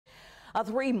A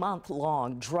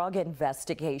 3-month-long drug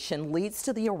investigation leads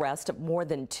to the arrest of more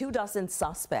than 24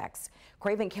 suspects.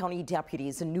 Craven County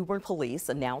deputies and Newsroom police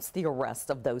announced the arrest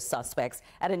of those suspects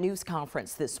at a news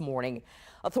conference this morning.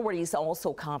 Authorities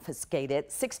also confiscated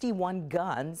 61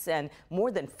 guns and more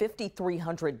than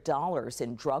 $5,300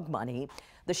 in drug money.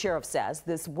 The sheriff says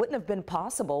this wouldn't have been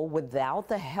possible without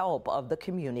the help of the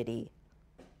community.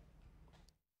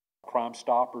 Crime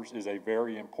Stoppers is a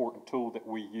very important tool that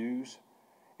we use.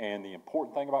 And the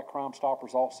important thing about Crime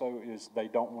Stoppers also is they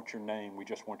don't want your name, we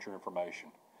just want your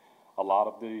information. A lot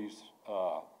of these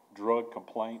drug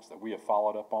complaints that we have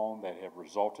followed up on that have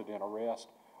resulted in arrest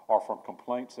are from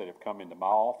complaints that have come into my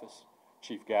office,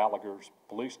 Chief Gallagher's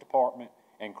police department,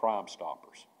 and Crime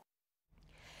Stoppers.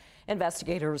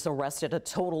 Investigators arrested a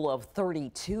total of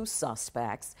 32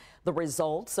 suspects. The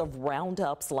results of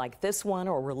roundups like this one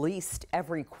are released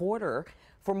every quarter.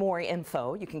 For more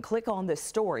info, you can click on this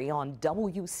story on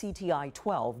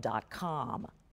WCTI12.com.